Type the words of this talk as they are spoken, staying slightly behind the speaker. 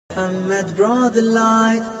Muhammad brought the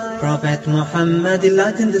light. Prophet Muhammad, the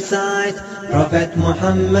light in the sight. Prophet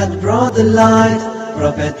Muhammad brought the light.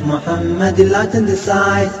 Prophet Muhammad, the light in the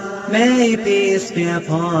sight. May peace be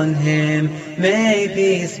upon him. May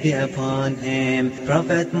peace be upon him.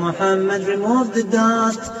 Prophet Muhammad removed the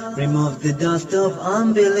dust of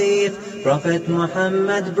unbelief. Prophet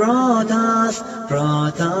Muhammad brought us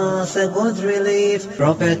a good relief.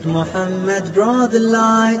 Prophet Muhammad brought the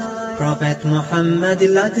light. Prophet Muhammad, the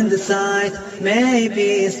light in the sight. May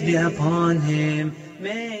peace be upon him.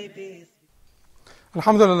 May peace.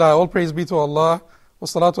 Alhamdulillah, all praise be to Allah.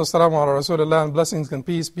 Wassalatu wassalamu ala Rasulillah, and blessings and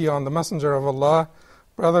peace be on the Messenger of Allah.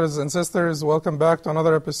 Brothers and sisters, welcome back to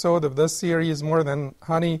another episode of this series, More Than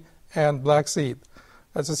Honey and Black Seed.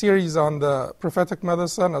 It's a series on the prophetic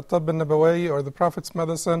medicine, At-Tibb al-Nabawi, or the Prophet's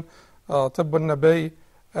medicine, Tibb al-Nabi.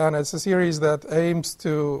 And it's a series that aims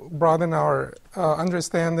to broaden our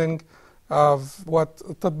understanding of what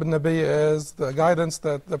Tibb al-Nabi is, the guidance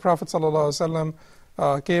that the Prophet ﷺ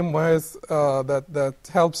came with that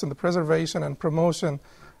helps in the preservation and promotion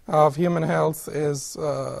of human health is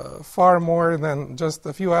far more than just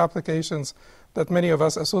a few applications that many of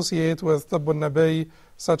us associate with Tibb al-Nabi,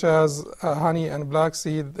 such as honey and black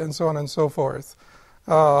seed and so on and so forth.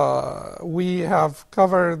 We have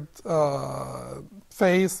covered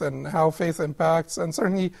faith and how faith impacts, and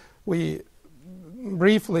certainly we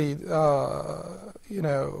briefly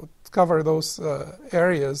cover those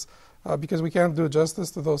areas because we can't do justice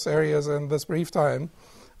to those areas in this brief time.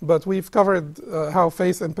 But we've covered how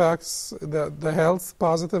faith impacts the health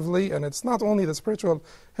positively, and it's not only the spiritual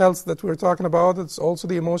health that we're talking about, it's also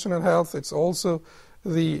the emotional health, it's also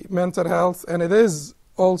the mental health, and it is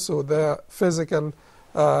also the physical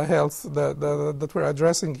health that we're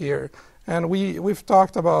addressing here. And we've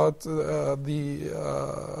talked about the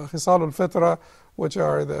Khisal al-Fitra, which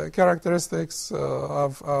are the characteristics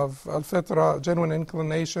of al-Fitra, genuine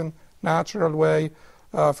inclination, natural way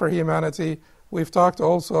for humanity. We've talked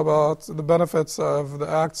also about the benefits of the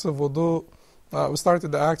acts of wudu. We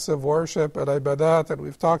started the acts of worship at ibadat, and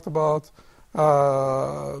we've talked about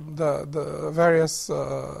the various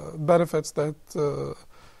benefits that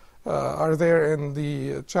are there in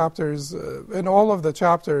the chapters, in all of the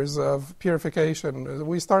chapters of purification.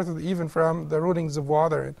 We started even from the rulings of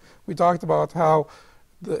water. And we talked about how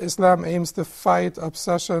Islam aims to fight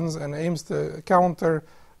obsessions and aims to counter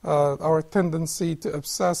our tendency to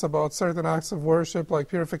obsess about certain acts of worship like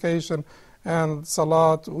purification and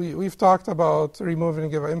salat. We've talked about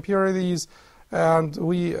removing of impurities, and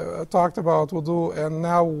we talked about wudu, and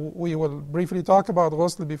now we will briefly talk about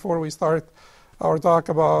ghusl before we start our talk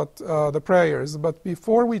about the prayers. But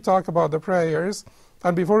before we talk about the prayers,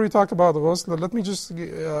 and before we talk about ghusl, let me just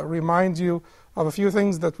remind you of a few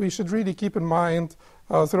things that we should really keep in mind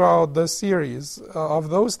throughout this series. Of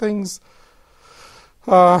those things,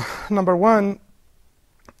 number one,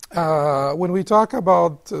 when we talk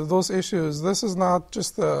about those issues, this is not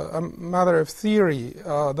just a matter of theory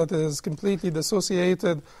that is completely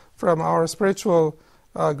dissociated from our spiritual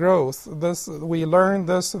growth. We learn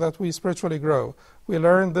this so that we spiritually grow. We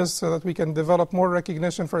learn this so that we can develop more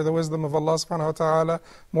recognition for the wisdom of Allah subhanahu wa ta'ala,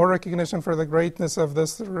 more recognition for the greatness of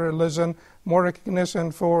this religion, more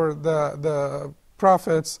recognition for the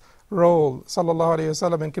Prophet's role, sallallahu alayhi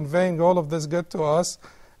wasallam, in conveying all of this good to us.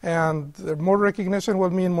 And more recognition will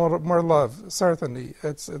mean more love, certainly.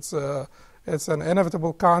 It's an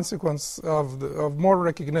inevitable consequence of more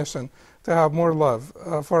recognition, to have more love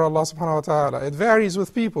for Allah subhanahu wa ta'ala. It varies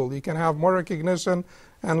with people. You can have more recognition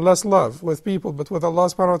and less love with people, but with Allah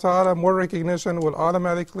subhanahu wa ta'ala, more recognition will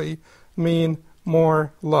automatically mean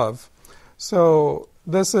more love. So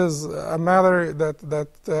this is a matter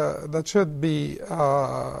that should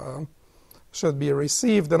be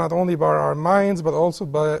received not only by our minds but also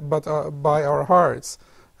by our hearts.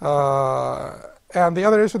 And the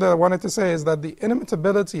other issue that I wanted to say is that the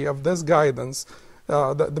inimitability of this guidance,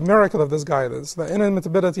 the miracle of this guidance, the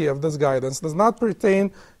inimitability of this guidance does not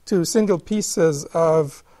pertain to single pieces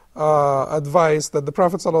of advice that the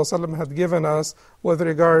Prophet ﷺ had given us with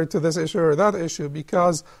regard to this issue or that issue,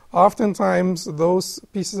 because oftentimes those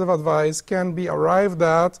pieces of advice can be arrived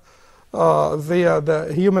at via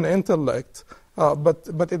the human intellect,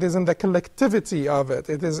 but it is in the collectivity of it.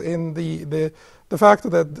 It is in the fact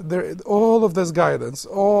that all of this guidance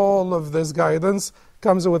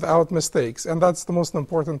comes without mistakes, and that's the most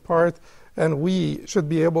important part. And we should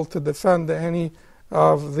be able to defend any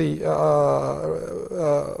of the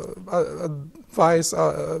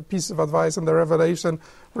piece of advice in the revelation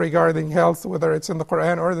regarding health, whether it's in the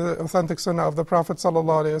Quran or the authentic Sunnah of the Prophet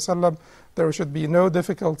ﷺ. There should be no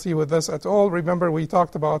difficulty with this at all. Remember, we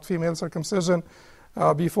talked about female circumcision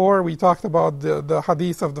Before we talked about the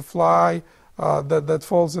hadith of the fly that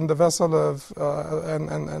falls in the vessel of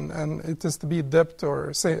and it is to be dipped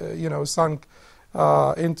or sunk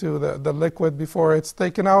into the liquid before it's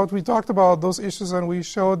taken out. We talked about those issues and we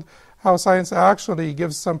showed how science actually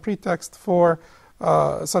gives some pretext for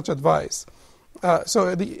such advice.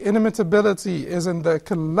 So the inimitability is in the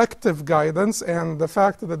collective guidance and the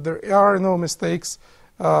fact that there are no mistakes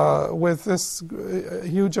with this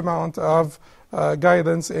huge amount of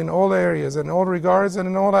guidance in all areas, in all regards, and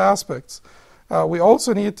in all aspects. We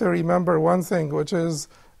also need to remember one thing, which is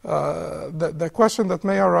the question that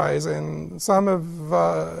may arise in some of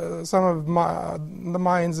the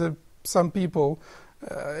minds of some people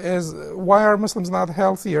is, why are Muslims not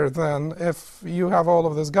healthier than if you have all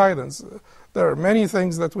of this guidance? There are many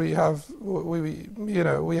things that we have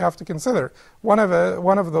to consider. One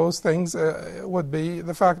of those things would be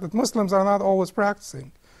the fact that Muslims are not always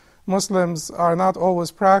practicing. Muslims are not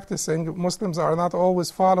always practicing. Muslims are not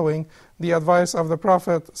always following the advice of the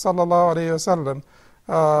Prophet sallallahu alaihi wasallam.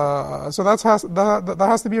 So that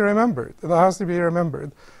has to be remembered. That has to be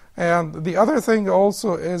remembered. And the other thing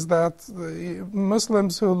also is that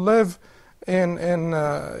Muslims who live in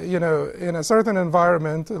a certain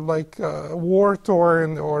environment, like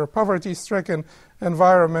war-torn or poverty-stricken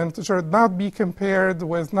environment, should not be compared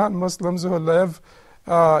with non-Muslims who live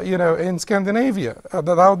in Scandinavia.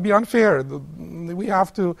 That would be unfair. We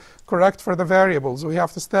have to correct for the variables. We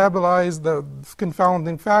have to stabilize the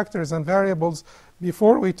confounding factors and variables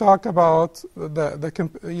before we talk about the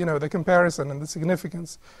comparison and the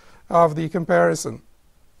significance of the comparison.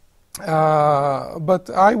 But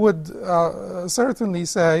I would certainly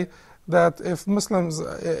say that if Muslims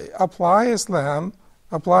apply Islam,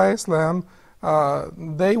 they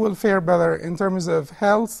will fare better in terms of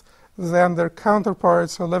health than their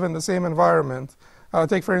counterparts who live in the same environment.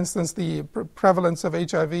 Take, for instance, the prevalence of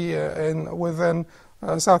HIV within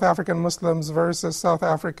South African Muslims versus South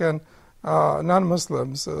African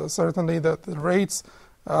non-Muslims. Certainly the rates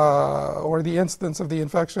or the incidence of the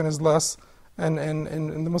infection is less in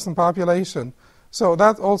the Muslim population. So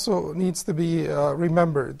that also needs to be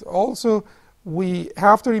remembered. Also, we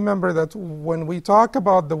have to remember that when we talk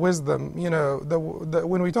about the wisdom,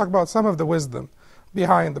 when we talk about some of the wisdom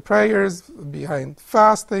behind the prayers, behind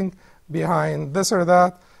fasting, behind this or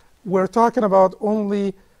that, we're talking about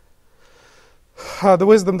only the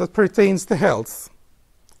wisdom that pertains to health.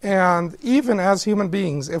 And even as human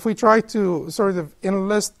beings, if we try to sort of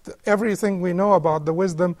enlist everything we know about the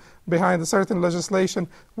wisdom behind a certain legislation,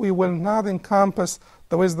 we will not encompass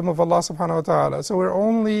the wisdom of Allah subhanahu wa ta'ala. So we're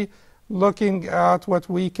only looking at what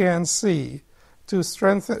we can see to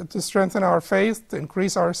strengthen our faith, to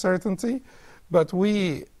increase our certainty. But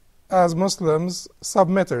we, as Muslims,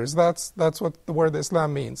 submitters, that's what the word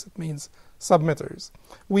Islam means. It means submitters.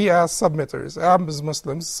 We as submitters, as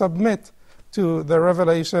Muslims, submit to the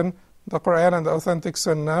revelation, the Quran and the authentic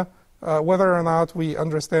Sunnah, whether or not we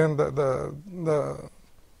understand the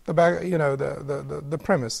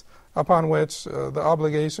premise upon which the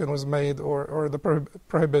obligation was made or the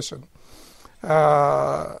prohibition.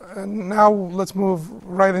 And now let's move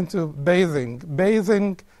right into bathing.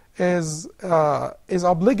 Bathing is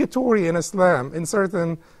obligatory in Islam in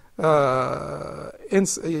certain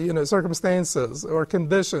circumstances or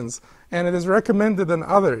conditions, and it is recommended in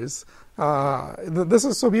others. This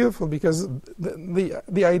is so beautiful because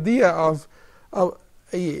the idea of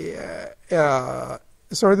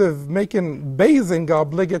sort of making bathing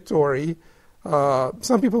obligatory,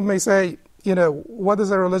 some people may say, what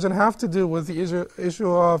does a religion have to do with the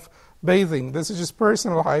issue of bathing? This is just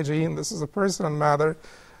personal hygiene. This is a personal matter.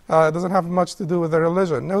 It doesn't have much to do with the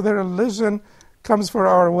religion. No, the religion comes for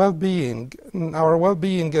our well-being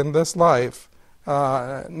in this life,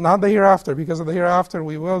 not the hereafter, because of the hereafter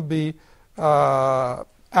we will be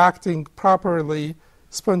acting properly,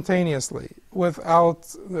 spontaneously,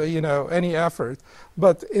 without any effort.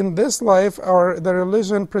 But in this life, the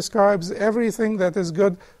religion prescribes everything that is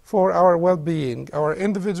good for our well-being, our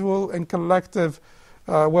individual and collective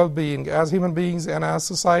well-being as human beings and as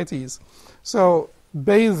societies. So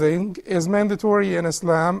bathing is mandatory in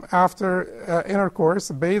Islam after intercourse.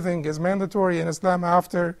 Bathing is mandatory in Islam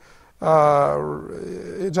after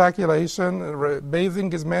ejaculation.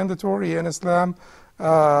 Bathing is mandatory in Islam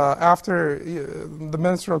after the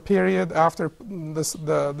menstrual period, after the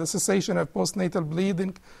cessation of postnatal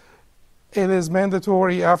bleeding. It is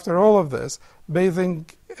mandatory after all of this. Bathing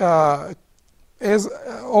is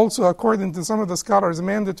also, according to some of the scholars,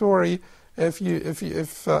 mandatory if you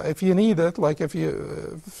need it, like if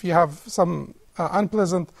you have some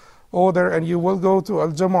unpleasant odor and you will go to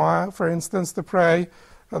al-Jumu'ah, for instance, to pray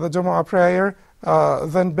the Jumu'ah prayer,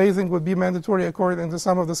 then bathing would be mandatory according to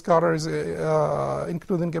some of the scholars,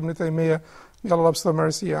 including Ibn Taymiyyah, may Allah bestow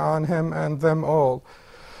mercy on him and them all.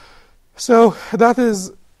 So that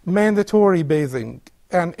is mandatory bathing.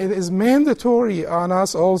 And it is mandatory on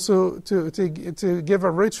us also to give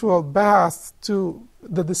a ritual bath to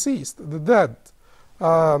the deceased, the dead.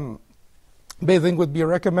 Bathing would be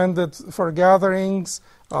recommended for gatherings,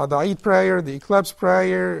 the Eid prayer, the eclipse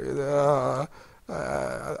prayer,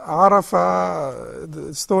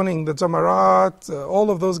 Arafah, stoning the Jamarat,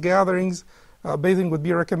 all of those gatherings. Bathing would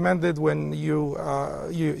be recommended when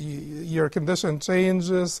your condition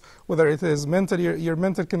changes, whether it is your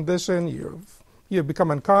mental condition, you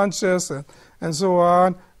become unconscious, and so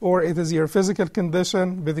on, or it is your physical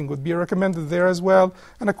condition. Bathing would be recommended there as well.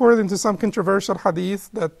 And according to some controversial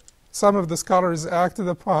hadith that some of the scholars acted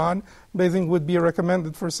upon, bathing would be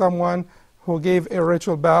recommended for someone who gave a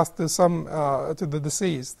ritual bath to the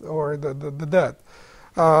deceased or the dead.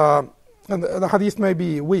 And the hadith may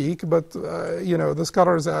be weak, but the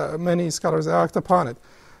scholars, many scholars act upon it.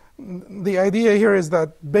 The idea here is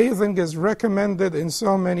that bathing is recommended in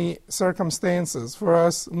so many circumstances for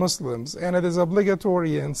us Muslims, and it is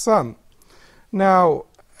obligatory in some. Now,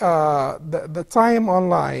 the Times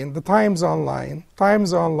Online,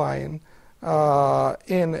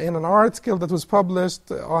 in an article that was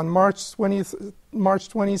published on March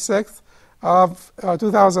 26th of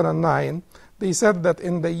 2009, they said that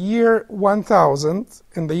in the year 1000,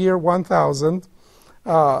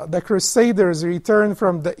 the Crusaders returned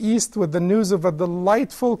from the east with the news of a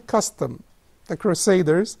delightful custom. The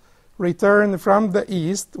Crusaders returned from the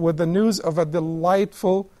east with the news of a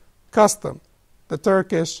delightful custom, the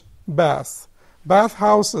Turkish bath. Bath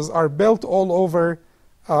houses are built all over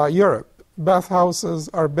Europe. Bath houses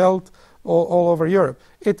are built all over Europe.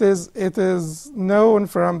 It is known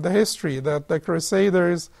from the history that the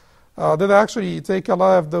Crusaders did actually take a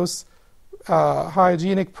lot of those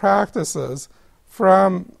hygienic practices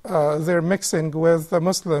from their mixing with the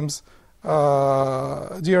Muslims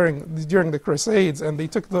during the Crusades, and they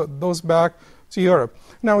took those back to Europe.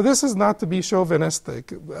 Now, this is not to be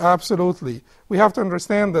chauvinistic, absolutely. We have to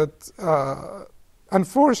understand that,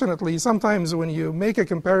 unfortunately, sometimes when you make a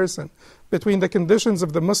comparison between the conditions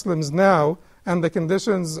of the Muslims now and the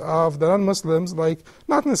conditions of the non-Muslims, like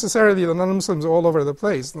not necessarily the non-Muslims all over the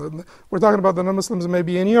place. We're talking about the non-Muslims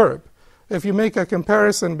maybe in Europe. If you make a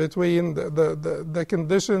comparison between the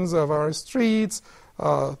conditions of our streets,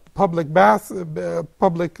 public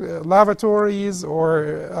lavatories,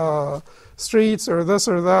 or streets, or this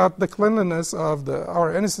or that, the cleanliness of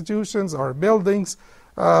our institutions, our buildings,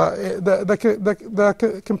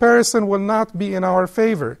 the comparison will not be in our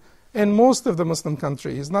favor in most of the Muslim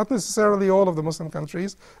countries, not necessarily all of the Muslim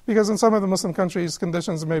countries, because in some of the Muslim countries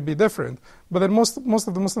conditions may be different. But in most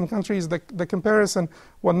of the Muslim countries, the comparison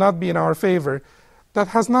will not be in our favor. That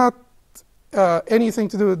has not anything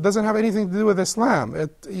to do. It doesn't have anything to do with Islam.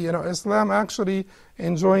 Islam actually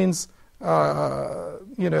enjoins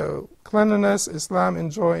cleanliness. Islam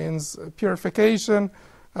enjoins purification.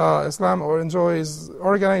 Islam enjoys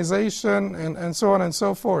organization, and so on and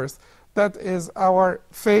so forth. That is our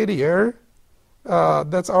failure,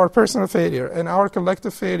 that's our personal failure and our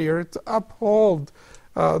collective failure to uphold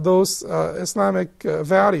those Islamic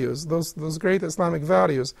values, those great Islamic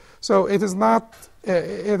values. So it is not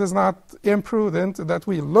imprudent that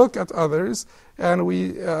we look at others and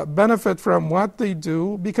we benefit from what they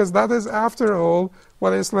do, because that is, after all,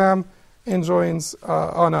 what Islam enjoins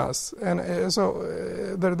on us. And so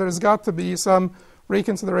there's got to be some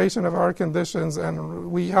reconsideration of our conditions,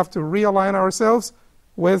 and we have to realign ourselves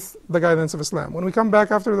with the guidance of Islam. When we come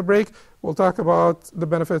back after the break, we'll talk about the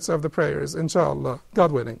benefits of the prayers, inshallah,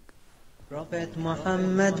 God willing. Prophet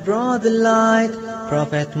Muhammad brought the light.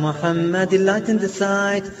 Prophet Muhammad, the light in the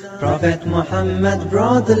sight. Prophet Muhammad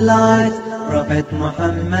brought the light. Prophet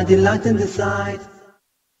Muhammad, the light in the sight.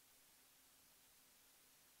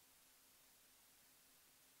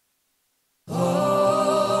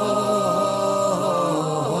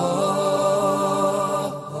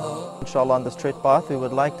 Inshallah, on the straight path, we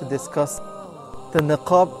would like to discuss the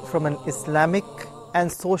niqab from an Islamic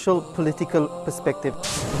and social political perspective.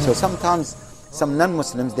 So sometimes some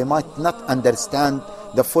non-Muslims, they might not understand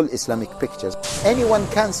the full Islamic pictures. Anyone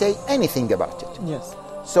can say anything about it. Yes.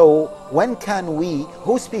 So when can we,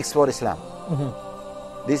 who speaks for Islam?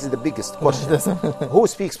 Mm-hmm. This is the biggest question. Who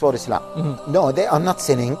speaks for Islam? Mm-hmm. No, they are not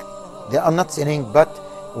sinning. They are not sinning,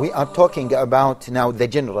 but we are talking about now the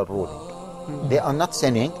general ruling. Mm-hmm. They are not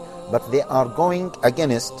sinning, but they are going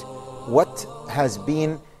against what has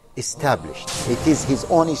been established. It is his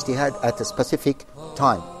own ijtihad at a specific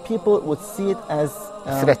time. People would see it as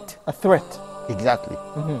a threat. Exactly.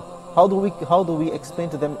 How do we explain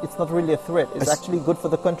to them it's not really a threat, it's actually good for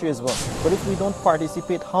the country as well? But if we don't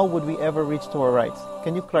participate, how would we ever reach to our rights?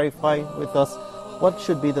 Can you clarify with us what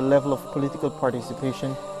should be the level of political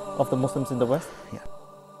participation of the Muslims in the West? Yeah.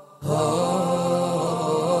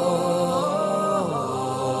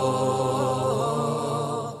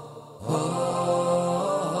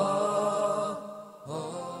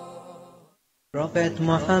 Prophet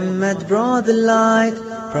Muhammad brought the light.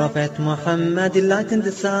 Prophet Muhammad enlightened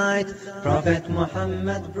the sight. Prophet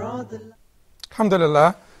Muhammad brought the light.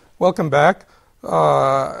 Alhamdulillah, welcome back.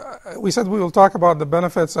 We said we will talk about the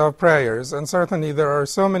benefits of prayers, and certainly there are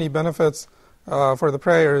so many benefits for the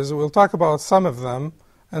prayers. We'll talk about some of them,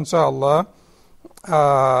 inshallah.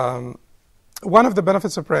 One of the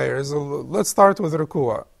benefits of prayers, let's start with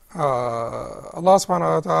ruku'ah. Allah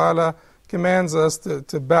subhanahu wa ta'ala commands us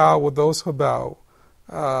to bow with those who bow.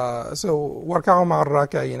 So, وَارْكَعُوا مَعَ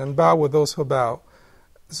الرَّاكِعِينَ, and bow with those who bow.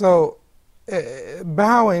 So,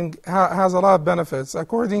 bowing has a lot of benefits.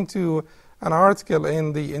 According to an article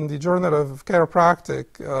in the Journal of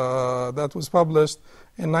Chiropractic that was published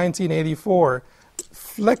in 1984,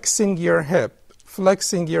 flexing your hip.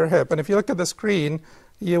 And if you look at the screen,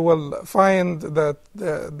 you will find that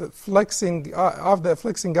the flexing of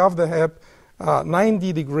the hip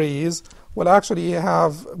 90 degrees will actually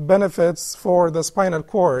have benefits for the spinal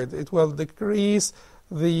cord. It will decrease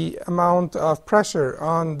the amount of pressure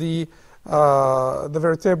on the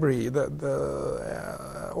vertebrae,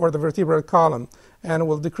 or the vertebral column, and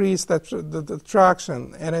will decrease the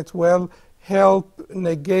traction, and it will help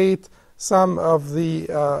negate some of the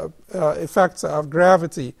effects of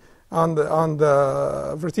gravity on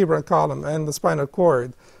the vertebral column and the spinal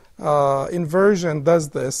cord. Inversion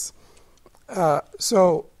does this.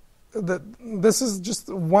 So this is just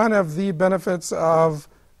one of the benefits of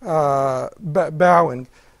bowing.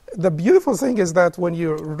 The beautiful thing is that when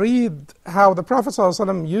you read how the Prophet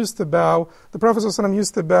ﷺ used to bow, the Prophet ﷺ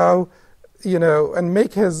used to bow, and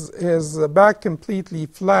make his back completely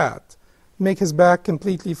flat.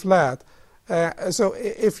 So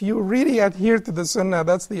if you really adhere to the Sunnah,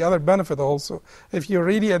 that's the other benefit also. If you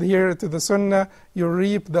really adhere to the Sunnah, you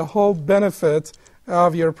reap the whole benefit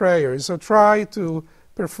of your prayers. So try to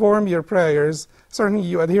perform your prayers. Certainly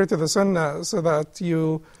you adhere to the Sunnah so that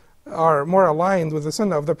you are more aligned with the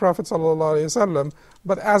Sunnah of the Prophet ﷺ.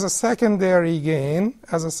 But as a secondary gain,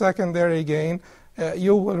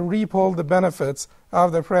 you will reap all the benefits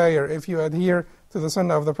of the prayer if you adhere to the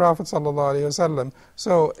Sunnah of the Prophet ﷺ.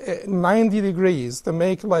 So 90 degrees to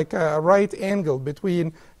make like a right angle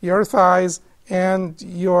between your thighs and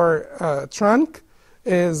your trunk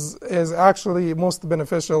is actually most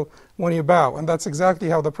beneficial when you bow. And that's exactly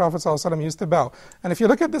how the Prophet ﷺ used to bow. And if you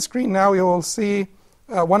look at the screen now, you will see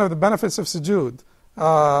one of the benefits of sujood.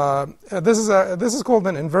 This is called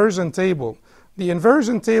an inversion table. The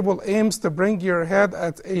inversion table aims to bring your head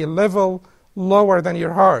at a level lower than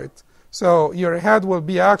your heart. So your head will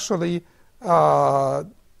be actually below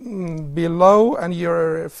and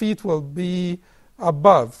your feet will be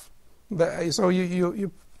above. So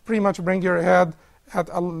you pretty much bring your head at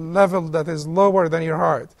a level that is lower than your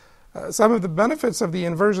heart. Some of the benefits of the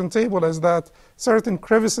inversion table is that certain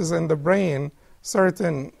crevices in the brain,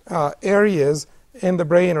 certain areas in the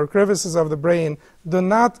brain or crevices of the brain do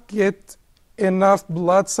not get enough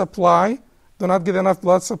blood supply,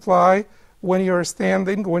 when you're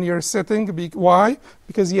standing, when you're sitting. Why?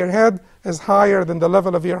 Because your head is higher than the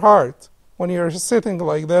level of your heart. When you're sitting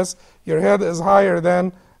like this, your head is higher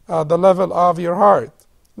than the level of your heart.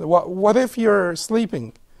 What if you're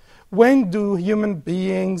sleeping? When do human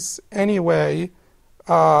beings anyway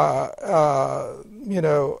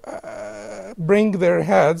bring their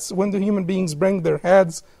heads, when do human beings bring their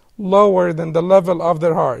heads lower than the level of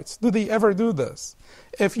their hearts? Do they ever do this?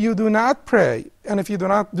 If you do not pray, and if you do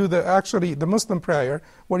not do the Muslim prayer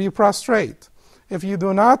where you prostrate, if you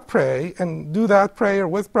do not pray and do that prayer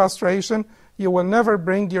with prostration, you will never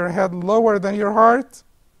bring your head lower than your heart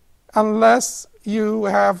unless you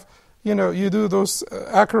have, you do those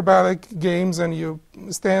acrobatic games and you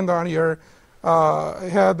stand on your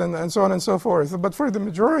head and so on and so forth. But for the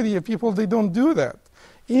majority of people, they don't do that.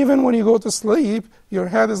 Even when you go to sleep, your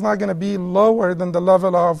head is not going to be lower than the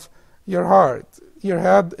level of your heart. Your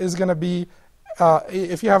head is going to be,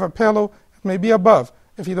 if you have a pillow, it may be above.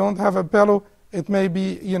 If you don't have a pillow, it may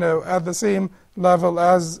be, at the same level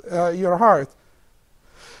as your heart.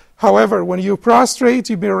 However, when you prostrate,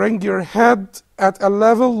 you bring your head at a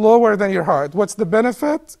level lower than your heart. What's the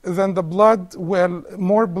benefit? Then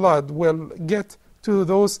more blood will get to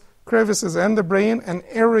those crevices in the brain and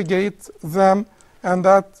irrigate them, and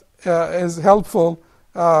that is helpful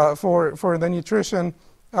for the nutrition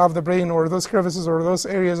of the brain, or those crevices or those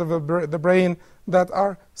areas of the brain that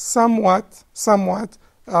are somewhat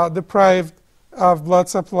deprived of blood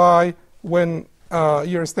supply when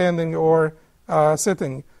you're standing or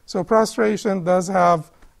sitting. So prostration does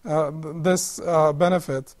have this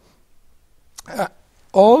benefit.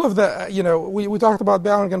 All of the, we talked about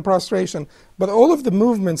bowing and prostration, but all of the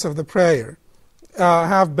movements of the prayer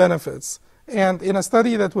have benefits. And in a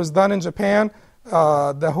study that was done in Japan,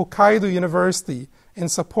 the Hokkaido University in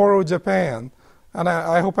Sapporo, Japan, and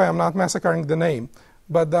I hope I am not massacring the name,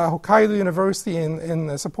 but the Hokkaido University in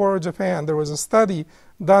Sapporo, Japan, there was a study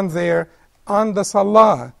done there on the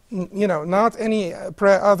Salah, not any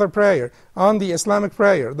other prayer, on the Islamic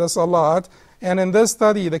prayer, the Salat. And in this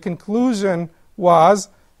study, the conclusion was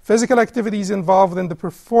physical activities involved in the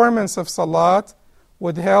performance of Salat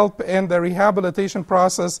would help in the rehabilitation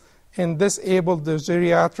process in disabled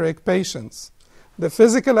geriatric patients. The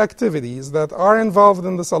physical activities that are involved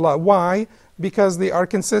in the Salah. Why? Because they are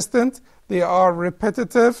consistent, they are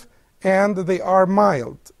repetitive, and they are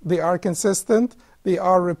mild. They are consistent, they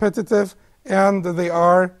are repetitive, and they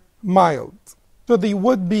are mild. So they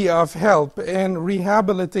would be of help in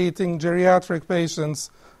rehabilitating geriatric patients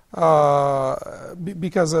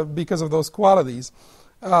because of those qualities.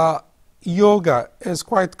 Yoga is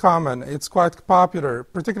quite common. It's quite popular,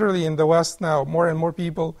 particularly in the West now. More and more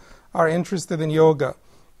people are interested in yoga.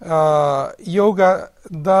 Yoga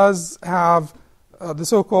does have the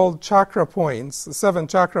so-called chakra points, the 7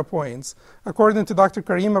 chakra points. According to Dr.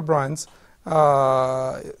 Karima Bruns,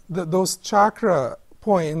 those chakra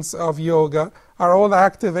points of yoga are all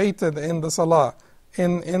activated in the salah,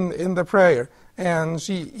 in the prayer. And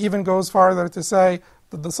she even goes farther to say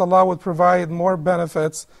that the salah would provide more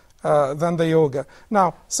benefits than the yoga.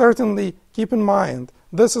 Now, certainly keep in mind,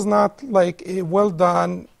 this is not like a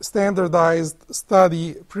well-done, standardized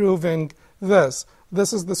study proving this.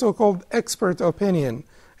 This is the so-called expert opinion,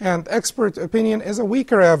 and expert opinion is a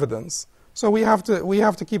weaker evidence. So we have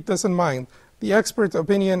to keep this in mind. The expert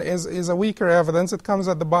opinion is a weaker evidence. It comes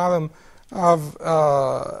at the bottom of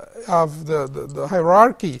the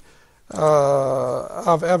hierarchy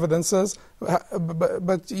of evidences,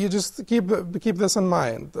 but you just keep this in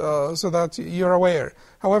mind so that you're aware.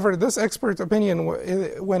 However, this expert opinion,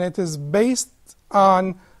 when it is based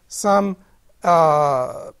on some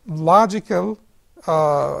logical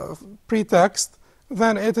pretext,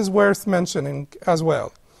 then it is worth mentioning as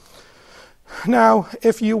well. Now,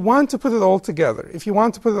 if you want to put it all together,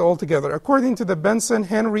 according to the Benson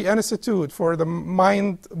Henry Institute for the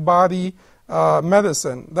Mind-Body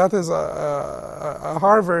Medicine, that is a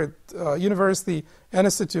Harvard University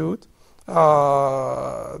institute,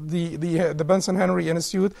 the Benson Henry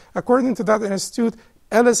Institute, according to that institute,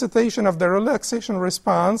 elicitation of the relaxation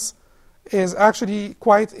response is actually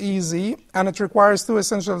quite easy, and it requires 2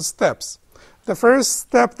 essential steps. The first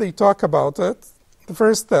step they talk about it, the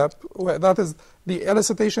first step, that is the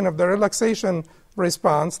elicitation of the relaxation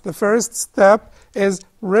response. The first step is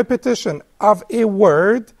repetition of a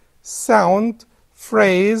word, sound,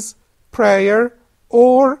 phrase, prayer,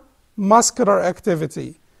 or muscular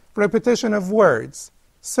activity. Repetition of words,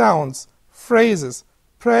 sounds, phrases,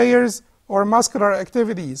 prayers, or muscular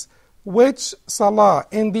activities. Which salah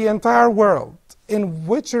in the entire world, in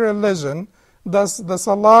which religion, does the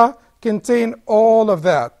salah contain all of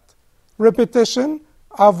that? Repetition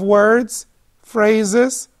of words,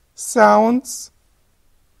 phrases, sounds,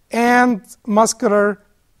 and muscular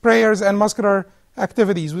prayers and muscular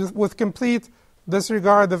activities with complete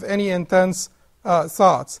disregard of any intense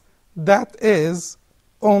thoughts. That is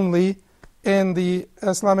only in the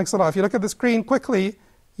Islamic Salah. If you look at the screen quickly,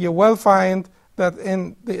 you will find that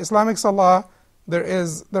in the Islamic Salah there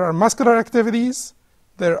are muscular activities,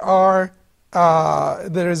 there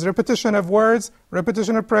is repetition of words,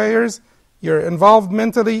 repetition of prayers, you're involved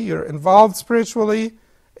mentally, you're involved spiritually,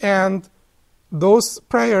 and those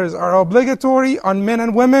prayers are obligatory on men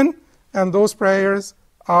and women, and those prayers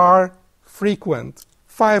are frequent.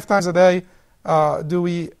 5 times a day do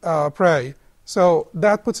we pray. So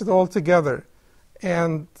that puts it all together,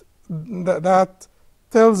 and that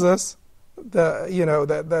tells us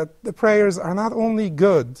that the prayers are not only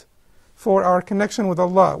good for our connection with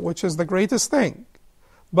Allah, which is the greatest thing,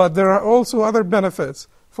 but there are also other benefits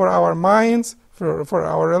for our minds, for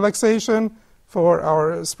our relaxation, for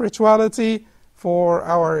our spirituality, for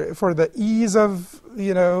the ease of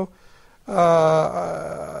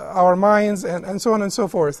our minds, and so on and so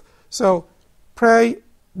forth. So pray,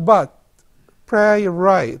 but pray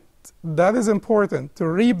right. That is important. To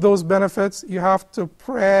reap those benefits, you have to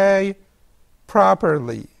pray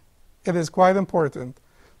properly. It is quite important.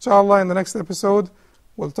 Inshallah, in the next episode,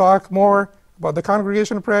 We'll talk more about the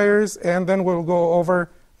congregation prayers, and then we'll go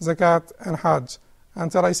over zakat and hajj.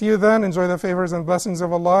 Until I see you then, enjoy the favors and blessings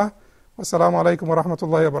of Allah. Wassalamu alaikum wa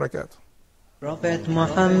rahmatullahi wa barakatuh. Prophet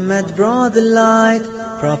Muhammad brought the light.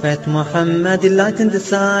 Prophet Muhammad, the light in the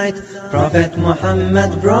sight. Prophet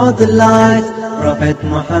Muhammad brought the light. Prophet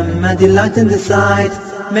Muhammad, the light in the sight.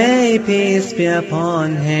 May peace be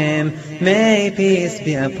upon him. May peace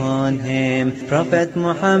be upon him. Prophet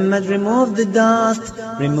Muhammad removed the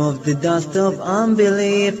dust of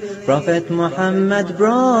unbelief. Prophet Muhammad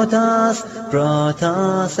brought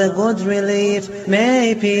us a good relief.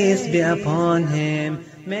 May peace be upon him.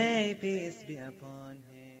 May peace be upon him.